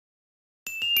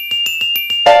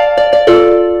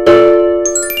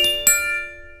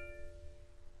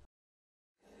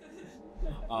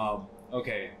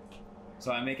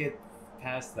So I make it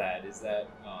past that. Is that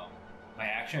my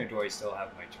action, or do I still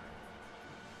have my turn?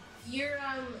 You're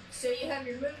so you have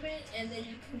your movement, and then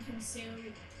you can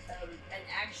consume an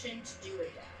action to do a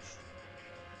dash.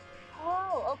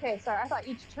 Oh, okay. Sorry, I thought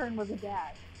each turn was a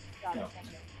dash. Got No. it. Thank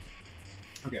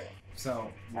you. Okay, so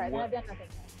All right, then I've done nothing.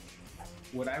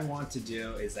 what I want to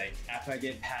do is, like, after I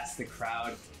get past the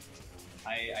crowd,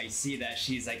 I see that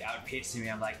she's like outpacing me.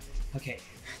 I'm like, okay,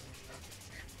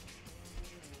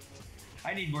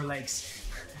 I need more legs.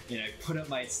 I put up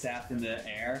my staff in the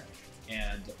air,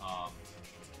 and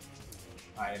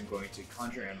I am going to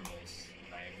conjure animals.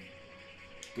 I am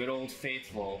good old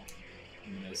faithful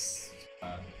in this.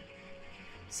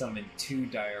 Summon 2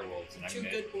 dire wolves, and Two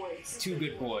good boys. 2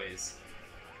 good boys.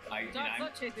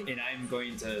 And I'm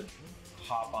going to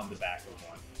hop on the back of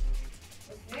one.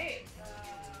 Okay.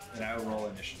 And I will roll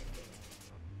initiative.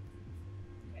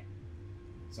 Okay.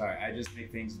 Sorry, I just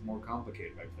make things more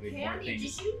complicated by putting more Keyanthi,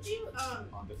 things did you do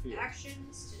on the field.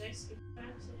 actions? Did I skip that?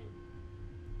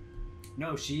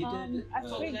 No, she did. I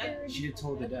figured She did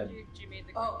Toll the Dead. You made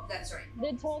the Oh, that's right.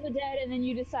 did Toll the Dead, and then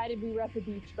you decided we were at the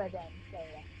beach by then. So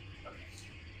yeah.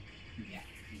 Yeah.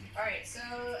 All right. So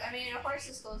I mean, a horse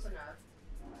is close enough.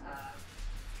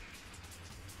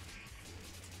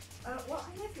 Well,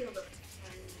 I might be able to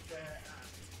find the.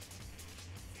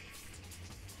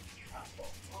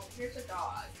 Well, here's a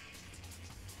dog.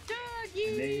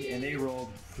 Doggy! And they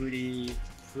rolled pretty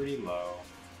low.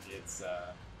 It's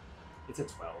a 12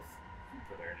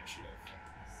 for their initiative.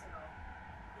 So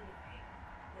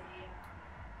anyway,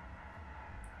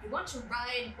 you want to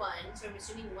ride one, so I'm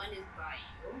assuming one is by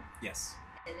you, Yes.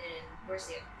 and then where's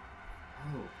the other?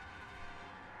 Oh.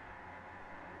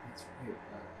 That's right.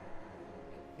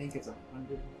 I think it's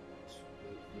 100.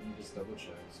 Let me just double check.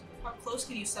 How close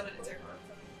can you summon it, Zachary?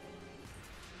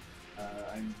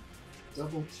 I'm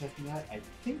double checking that. I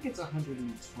think it's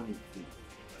 120 feet.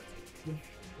 But it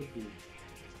could be.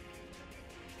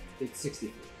 It's 60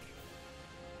 feet.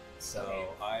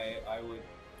 So I would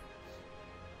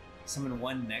summon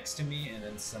one next to me, and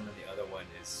then summon the other one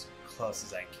as close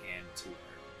as I can to her.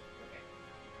 Okay.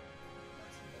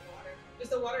 Is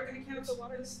the water going to count the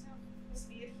water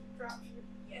speed drop?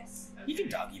 Yes. You can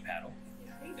doggy paddle.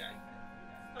 Yeah, I can.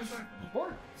 I'm sorry. Or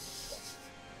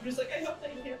I'm just like, I hope they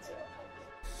can't do it.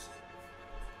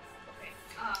 Okay.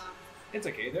 it's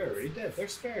okay. They're already dead. They're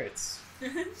spirits.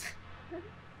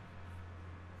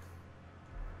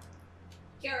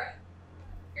 Ciara,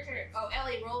 your turn. Oh,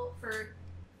 Ellie, roll for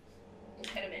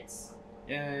impediments.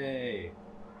 Yay!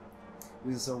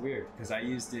 This is so weird because I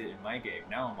used it in my game.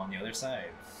 Now I'm on the other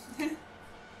side.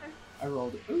 I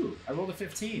rolled a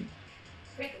 15.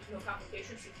 Okay, there's no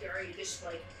complications. So Ciara, you just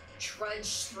like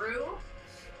trudge through.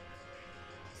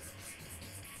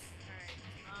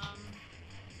 Alright,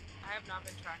 I have not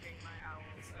been tracking my owls,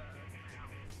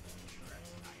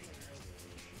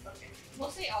 Okay. We'll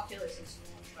say Oculus is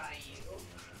by you.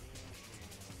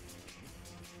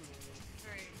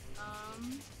 Alright,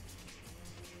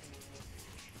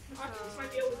 Oculus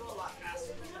might be able to go a lot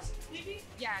faster than us, maybe?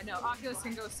 Yeah, no, Oculus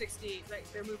can go 60,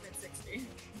 like, their movement 60.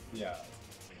 Yeah.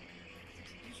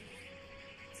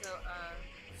 So,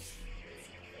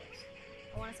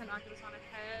 I want to send Oculus on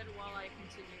ahead while I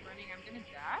continue running. I'm gonna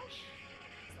dash.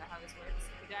 Is that how this works?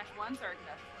 I dash once or I can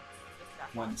dash once? Just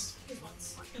dash Once. Just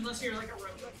once. Unless you're like a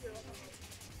robot.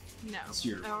 No. It's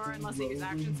your Or unless you use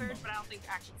action surge, robot. but I don't think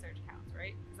action surge counts,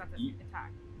 right? Because that's an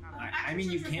attack. Not an I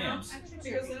mean, you can. Because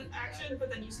it's an action,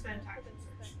 but then you spend action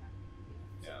surge.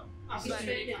 Yeah. But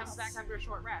it comes back after a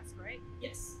short rest, right?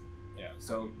 Yes. Yeah.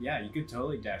 So yeah, you could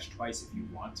totally dash twice if you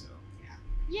want to.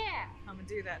 Yeah! I'm gonna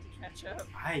do that to catch up.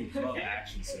 I love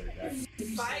action surge.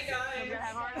 Bye, guys! I'm gonna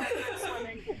have a hard time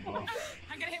swimming.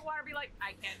 I'm gonna hit water and be like,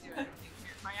 I can't do anything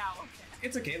here. My owl can't.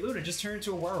 It's okay, Luna. Just turn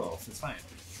into a werewolf. It's fine.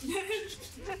 Yeah.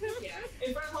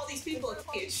 In front of all these people at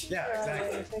the beach. Yeah,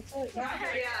 exactly.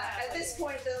 Yeah, at this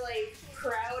point the like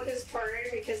crowd has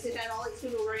parted because it had all these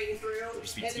people running through,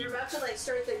 and they're about to like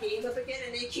start the game up again,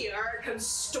 and then Ciara comes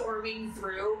storming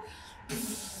through.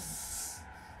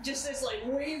 Just this like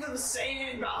wave of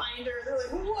sand behind her. They're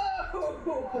like,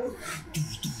 whoa!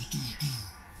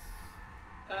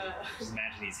 Just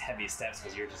imagine these heavy steps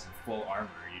because you're just in full armor.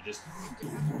 You just.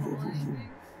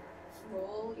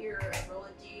 roll a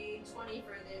d20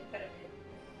 for the impediment.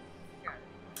 Got it.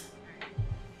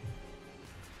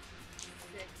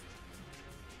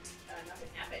 Alright. Nothing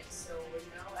happened, so we're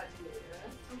now at Luna.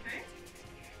 Okay.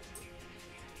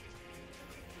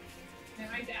 And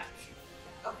I dash.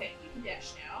 Okay, you can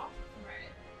dash now.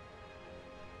 Alright.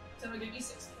 So I'm gonna give you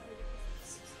 6.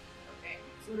 Okay.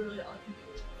 It's literally all I can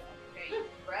do. Okay, you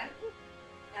run.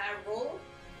 And I roll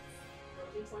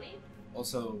d20.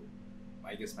 Also,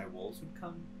 I guess my wolves would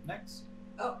come next.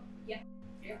 Oh, yeah.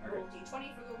 Yeah, roll d20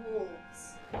 for the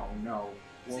wolves. Oh no.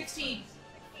 Wolf 16.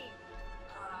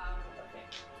 Okay.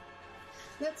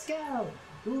 Let's go!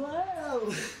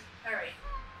 Whoa!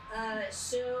 Alright.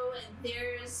 So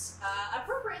there's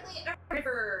appropriately a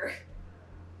river.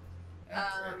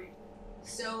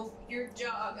 So your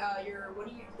dog,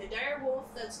 the dire wolf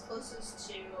that's closest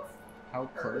to How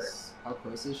her. close? How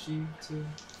close is she to?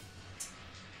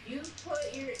 You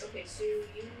put your so you.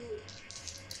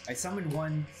 I summoned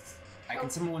one. I can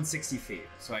summon one 60 feet,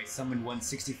 so I summoned one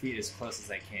 60 feet as close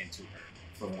as I can to her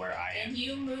from where I am. And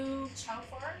you moved how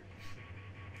far?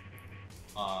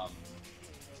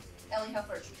 Ellie, how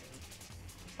far did you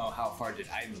move? Oh, how far did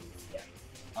I move? Yeah.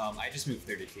 I just moved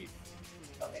 30 feet.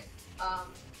 Okay.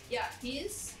 Yeah,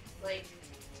 he's like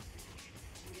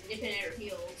nipping at her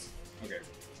heels. Okay.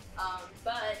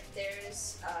 But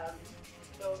there's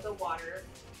the water,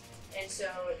 and so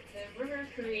the river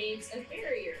creates a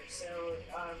barrier. So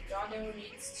Doggo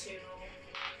needs to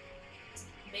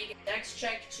make a dex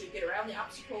check to get around the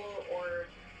obstacle, or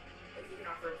if you can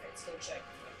offer a fight skill check.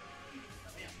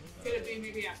 Could it be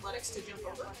maybe athletics to jump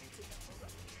over?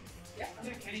 Yeah.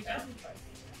 Yeah, can he jump?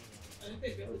 I think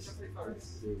they'd be able to jump pretty far. Let's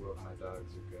see what my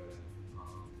dogs are good at.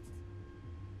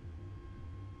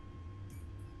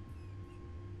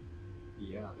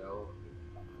 Yeah, they'll.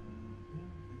 I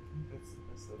think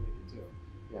that's what they can do.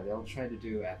 Yeah, they'll try to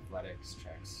do athletics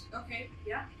checks. Okay.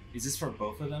 Yeah. Is this for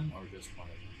both of them or just one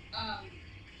of them?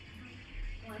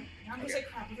 One. I'm gonna say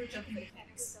crap if we're jumping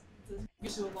mechanics.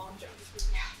 Gives you a long jump.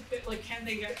 Like, can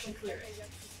they actually clear it?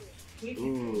 We can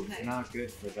Ooh, clear it. not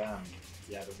good for them.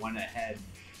 Yeah, the one ahead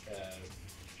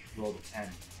rolled a 10.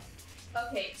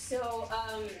 Okay, so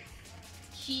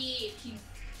he's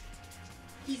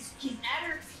at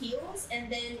her heels,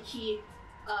 and then he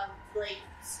like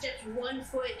steps 1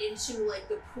 foot into like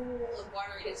the pool of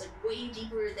water. It is like way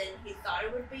deeper than he thought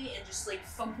it would be, and just like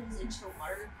fumbles into the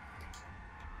water.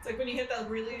 It's like when you hit that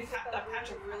that patch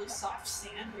of really soft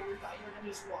sand where you're gonna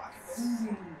just walk and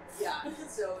go. Yeah,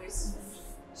 so he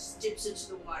dips into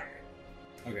the water,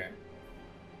 Okay.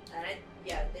 and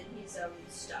then he's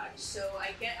stuck. So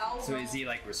So is he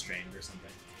like restrained or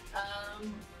something?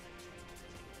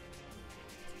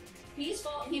 He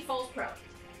falls prone.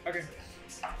 Okay.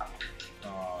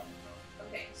 Oh no.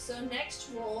 Okay, so next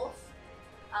wolf,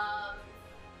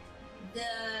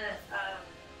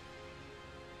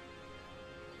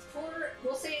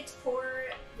 we'll say it's poor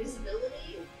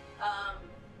visibility,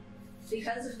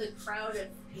 because of the crowd of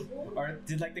people. Or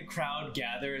did like the crowd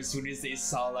gather as soon as they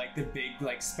saw like the big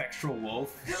like spectral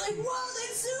wolf? They're like, whoa,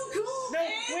 that's so cool! No,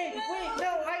 man! wait,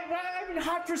 no, I'm in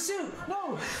hot pursuit.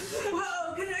 No.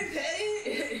 Whoa, can I pet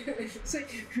it? It's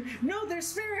like, no, they're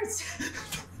spirits.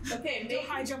 Okay, Don't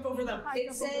high jump over them.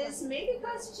 it says make a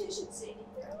Constitution saving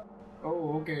throw.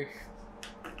 Oh, okay.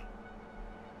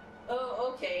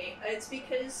 Oh, okay. It's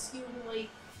because you like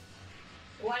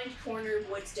blind corner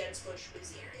woods, dense bush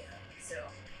was the area. So,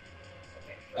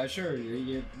 okay. Sure.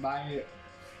 My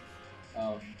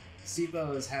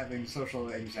Sibo is having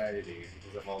social anxiety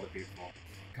because of all the people.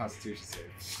 Constitution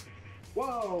save.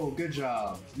 Whoa, good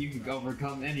job. You can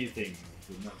overcome anything.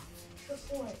 Good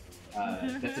boy.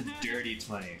 That's a dirty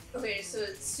 20. Okay, so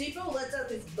Sipo lets out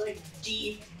this like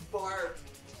deep bark.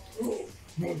 And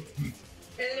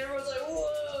everyone's like,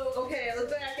 whoa, okay,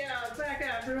 let's back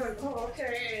out. Everyone, oh,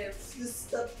 okay. It's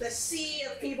just the sea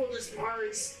of people just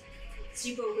parts.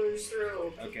 Sipo goes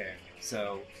through. Okay,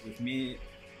 so with me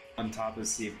on top of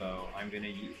Sipo, I'm gonna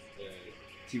use.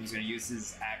 He was gonna use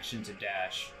his action to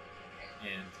dash,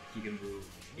 and he can move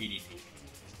 80 feet.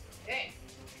 Okay.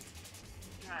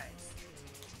 Nice.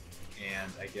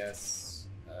 And I guess.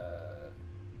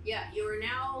 Yeah, you are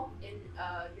now in.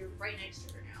 You're right next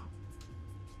to her now.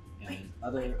 And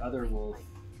other wolf,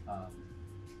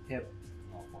 hip.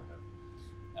 Oh, more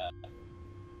hip.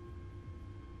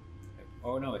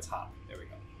 Oh no, it's hop. There we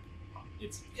go. Hop.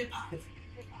 It's Hip hop.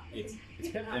 it's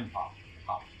hip and pop.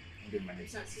 Hop. I'm getting my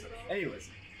names. It's not Sipo? Anyways,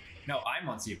 no, I'm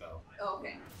on Sibo. Oh,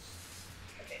 okay.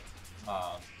 Okay.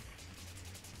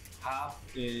 Hop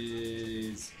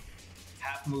is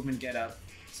half movement get up,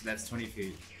 so that's 20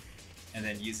 feet, and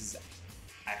then uses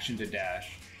action to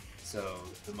dash, so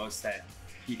the most that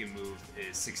he can move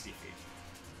is 60 feet.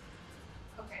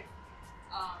 Okay.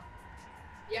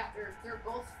 Yeah, they're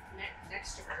both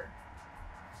next to her.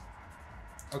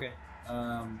 Okay.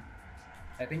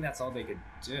 I think that's all they could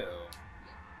do.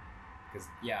 Because,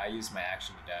 yeah, I used my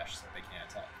action to dash, so they can't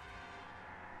attack.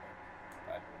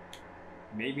 But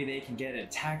maybe they can get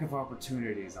attack of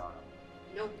opportunities on them.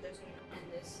 Nope, there's no in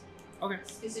this. Okay,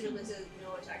 Specifically says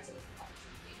no attacks of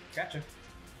opportunity. gotcha.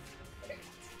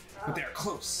 But they're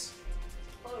close.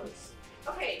 Close.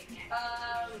 Okay.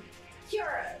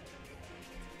 Ciara.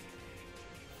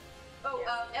 Oh,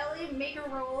 Ellie, make a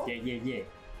roll. Yeah.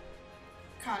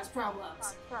 Cause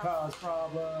problems. Cause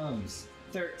problems.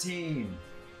 13.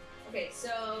 Okay,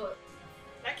 so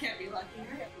That can't be lucky.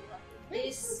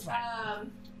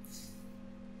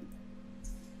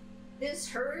 this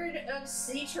herd of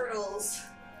sea turtles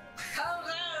comes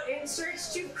out and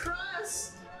starts to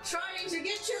cross, trying to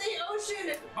get to the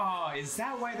ocean. Oh, is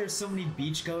that why there's so many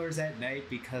beachgoers at night?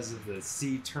 Because of the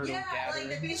sea turtle gathering?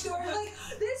 Like the beachgoers are like,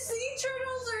 the sea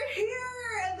turtles are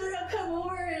here, and they're gonna come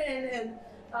over and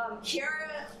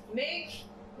Ciara,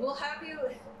 we'll have you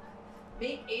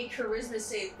make a charisma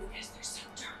save because they're so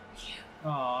darn cute.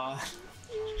 Aw.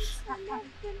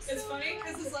 It's funny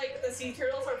because it's like the sea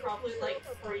turtles are probably like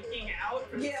freaking out.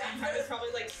 But at the same time, it's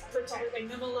probably like protecting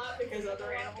them a lot because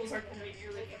other animals are coming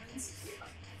near the humans.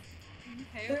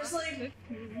 Okay, There's well, like-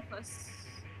 15 plus.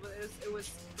 It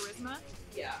was charisma.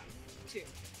 Yeah. 2.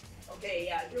 Okay,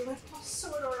 yeah. You're like, oh,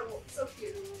 so adorable, so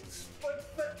cute.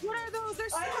 But What are those? They're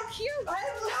so I have- cute. I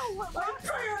have my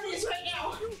priorities right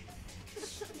now.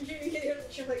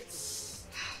 You're like,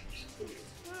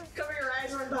 cover your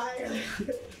eyes, run by,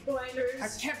 blinders. I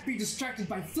can't be distracted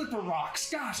by flipper rocks.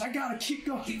 Gosh, I gotta keep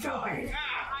going. Keep going.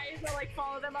 I used to like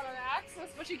follow them on an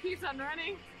axis, but she keeps on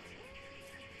running.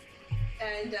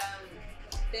 And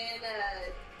then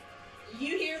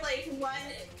you hear like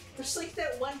there's like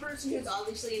that one person who's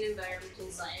obviously an environmental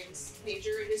science major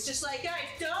and it's just like, guys,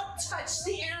 don't touch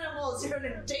the animals, you're an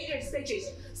endangered species,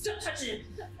 stop touching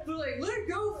them. They're like, let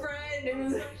go, friend.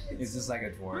 And Is this like a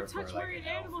dwarf? We're or touching like an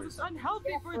elf animals. or It's something? unhealthy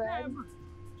for them.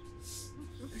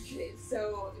 okay,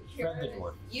 so Fred the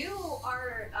dwarf. you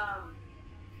are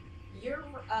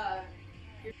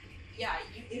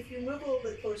if you move a little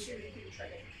bit closer, you can try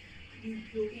to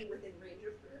you'll be within range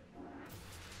of her.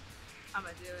 I'm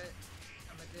gonna do it.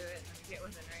 Let me get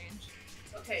within range.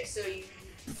 Okay, so you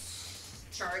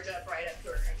charge up right up to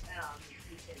her.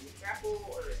 You can grapple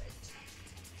or attack.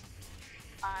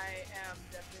 I am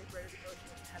definitely afraid of the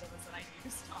ocean ahead of us, and I need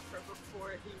to stop her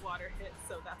before the water hits.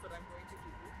 So that's what I'm going to do.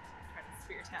 Try to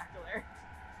spear tackle her.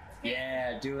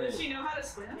 Yeah, do Does it. she know how to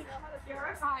swim?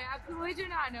 I absolutely do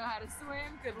not know how to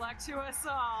swim. Good luck to us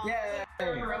all. Yay!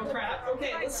 Oh crap.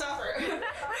 Okay, let's stop her.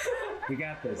 We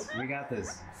got this. We got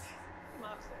this.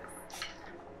 Love this.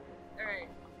 Alright.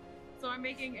 So I'm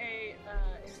making a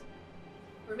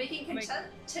We're making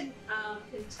contested Strength.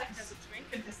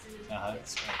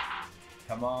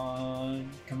 Come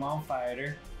on,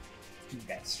 fighter. Do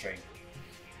that strength.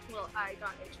 well, I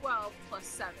got a 12 plus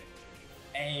 7.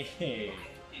 Hey. Okay.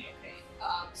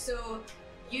 So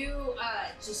you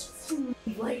just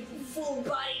like full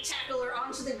body tackle her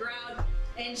onto the ground,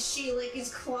 and she like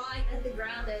is clawing at the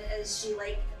ground as she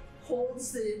like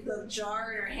holds the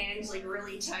jar in her hands like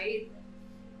really tight.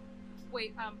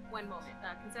 Wait, one moment.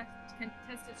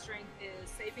 Contested strength is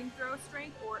saving throw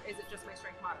strength, or is it just my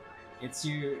strength modifier? It's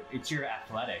your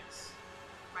athletics.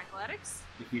 My athletics?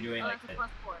 If you're doing Oh, like that's a plus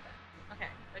 4 then.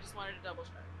 Okay, I just wanted to double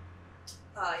check.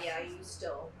 Yeah, you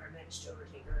still are managed to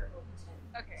overtake her over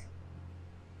 10. Okay.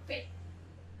 Okay.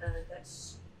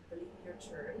 That's I believe your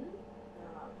turn.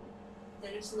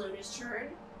 Then it's Luna's turn.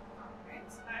 Alright,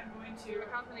 I'm going to... Do we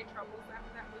cause any troubles after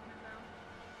that movement,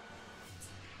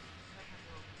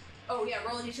 though? Oh yeah,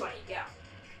 roll a d20. Yeah.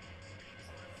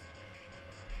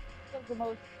 That's the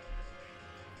most.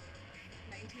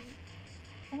 19?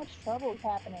 So much trouble is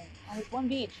happening on this one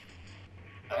beach.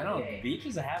 I know the beach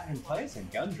is a happening place in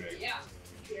Gundrick. Yeah.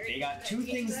 They got two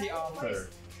things they offer: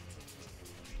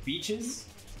 beaches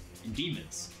and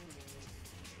demons.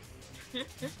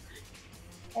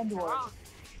 And dwarves. Wow.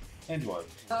 And dwarves.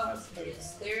 Oh,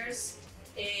 yes. There's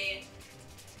a...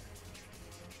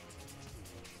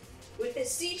 With the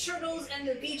sea turtles and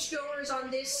the beachgoers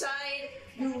on this side,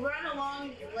 you run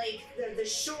along like the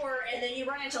shore, and then you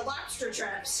run into lobster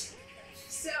traps.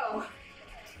 So,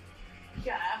 you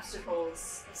got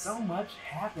obstacles. So much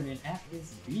happening at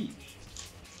this beach.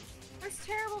 It's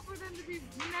terrible for them to be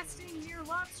nesting near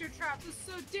lobster traps. It's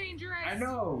so dangerous. I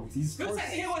know these. Whose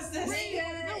idea was this?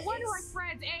 No wonder my It's-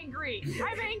 friend's angry.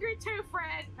 I'm angry too,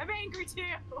 Fred. I'm angry too.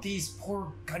 These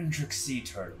poor Gundrick sea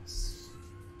turtles.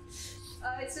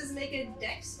 It says make a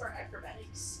dex or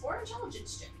acrobatics or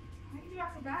intelligence check. I can do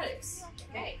acrobatics.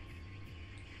 Okay.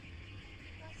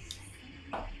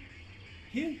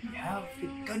 Here we have the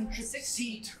Gundrick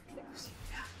sea turtles.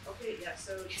 Okay, yeah,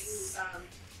 so you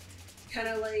kind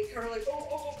of like are like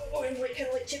oh, and like kind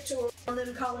of like tiptoe around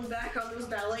them, calling back on those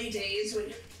ballet days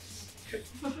when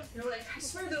you're like, I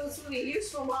swear those would be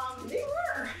useful, Mom. They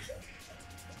were.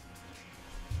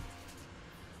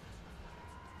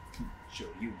 Show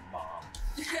you, mom.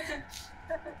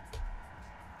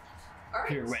 All right.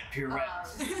 Pirouette. Pirouette.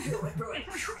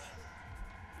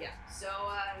 Yeah. So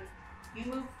you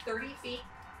move 30 feet.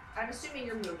 I'm assuming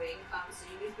you're moving. So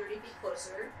you move 30 feet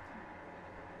closer.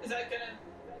 Is that gonna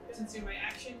consume my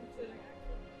action to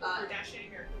for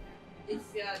dashing or?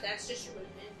 If that's just your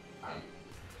movement.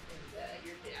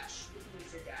 Your dash. You can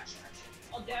use your dash action.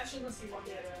 I'll dash unless you want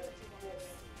me to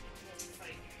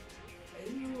fight.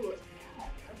 Ooh, yeah,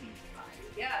 that'd be fine.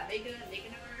 Yeah, make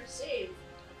another save.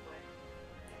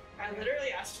 I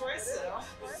literally asked for it, so.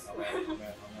 I'm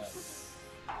at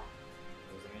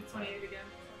 28 again.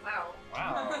 Wow.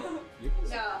 Wow.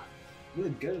 Yeah. Really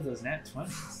good at those nat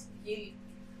 20s.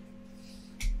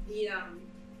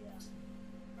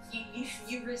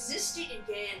 You resist it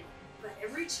again, but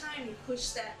every time you push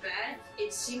that back,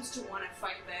 it seems to want to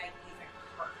fight back even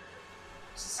harder.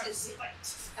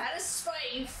 Out of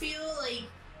spite, you feel like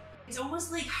it's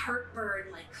almost like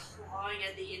heartburn, like clawing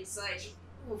at the inside.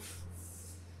 Oof.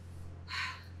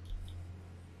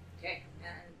 Okay,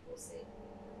 and we'll say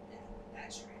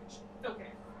that's your action.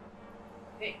 Okay.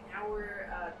 Okay, now we're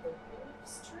the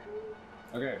wolf's turn.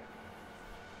 Okay.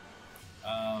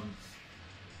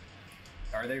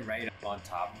 Are they right up on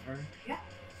top of her? Yeah.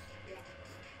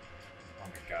 Oh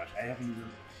my gosh, I haven't even.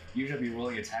 Usually I'd be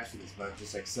rolling attacks for this, but I'm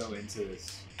just like so into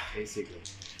this. Basically,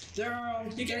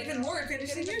 You get even more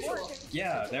advantage than usual.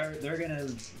 Yeah, they're gonna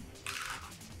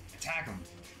attack them.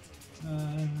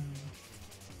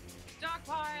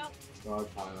 Dogpile.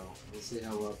 Dogpile. We'll see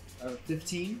how well.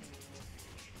 15.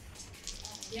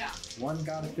 Yeah. One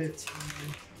got a 15.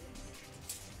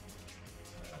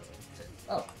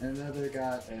 Oh, and another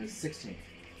got a 16.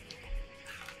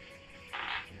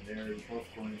 And they're both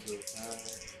going to attack.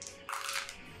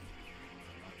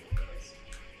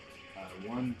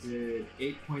 One did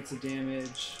 8 points of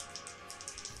damage.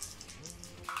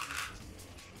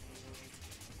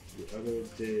 The other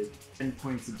did 10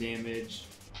 points of damage.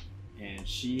 And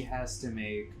she has to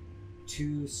make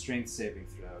 2 strength saving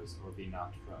throws or be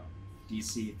knocked prone.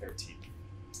 DC 13.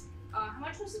 How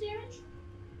much was the damage?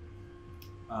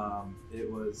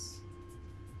 It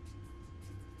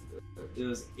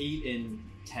was 8 and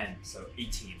 10, so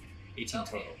 18. 18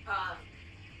 Okay. total. How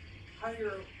do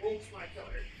your wolves want to kill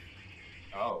her?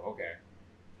 Oh, okay.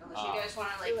 Unless you guys want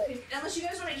to unless you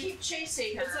guys want to keep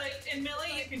chasing her. It's like in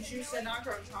melee, you can choose to knock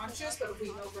her unconscious, but if we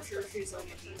know for sure she's like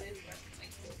a demon,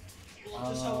 we'll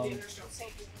just hope the others don't see.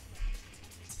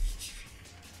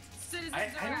 Citizens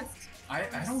arrest. I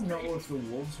don't know if the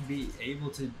wolves would be able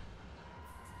to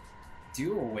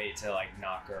do a way to like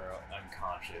knock her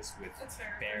unconscious with That's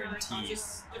fair. bare If they're not teeth.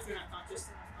 conscious- If they're not conscious,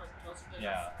 then our intelligence is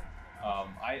Yeah.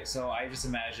 I just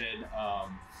imagine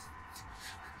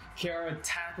Ciara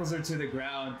tackles her to the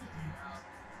ground,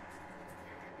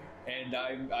 and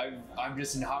I'm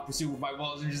just in hot pursuit with my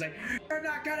wolves, and just like, you're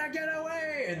not gonna get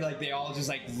away, and like they all just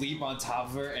like leap on top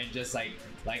of her, and just like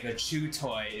a chew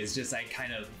toy is just like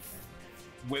kind of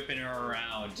whipping her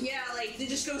around. Yeah, like they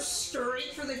just go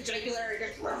straight for the jugular.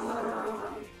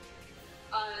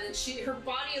 Her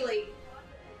body, like,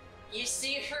 you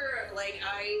see her like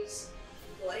eyes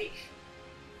like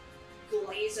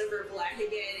glaze over black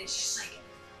again, and she's like,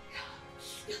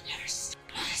 "You'll never stop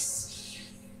us."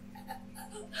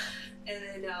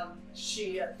 And then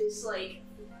she this like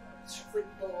sort of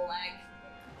like black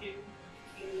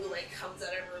goo like comes out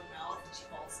of her mouth, and she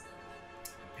falls.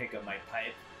 Pick up my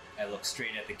pipe. I look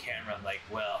straight at the camera. I'm like,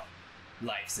 well,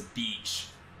 life's a beach.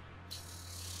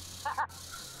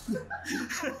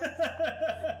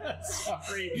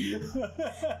 Sorry.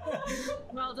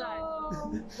 Well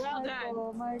done. Well done.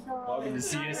 Oh my god. Welcome to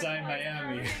CSI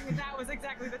Miami. That was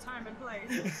exactly the time and place.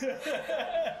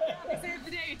 They saved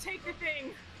the day. Take the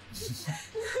thing.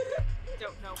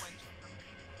 Don't know when she'll come.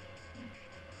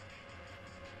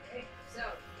 Okay, so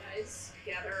guys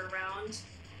gather around.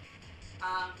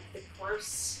 The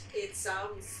corpse, it's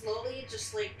slowly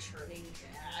just like turning to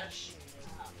ash.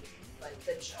 But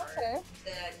the jar, Okay.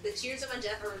 the tears of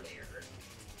undeath are there.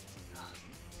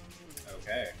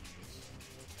 Okay.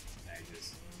 I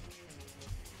just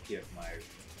give my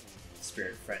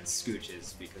spirit friends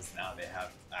scooches because now they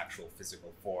have actual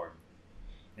physical form.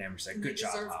 And I'm just like, good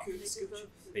job, Hop.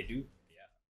 They do? Yeah.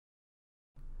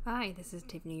 Hi, this is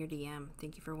Tiffany, your DM.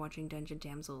 Thank you for watching Dungeon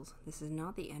Damsels. This is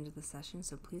not the end of the session,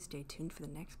 so please stay tuned for the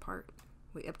next part.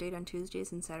 We update on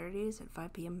Tuesdays and Saturdays at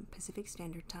 5 p.m. Pacific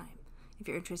Standard Time. If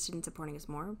you're interested in supporting us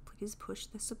more, please push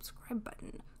the subscribe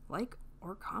button, like,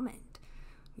 or comment.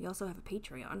 We also have a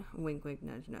Patreon, wink wink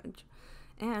nudge nudge,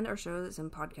 and our show is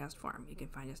in podcast form. You can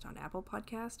find us on Apple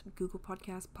Podcast, Google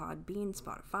Podcast, Podbean,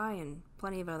 Spotify, and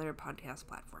plenty of other podcast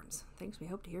platforms. Thanks, we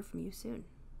hope to hear from you soon.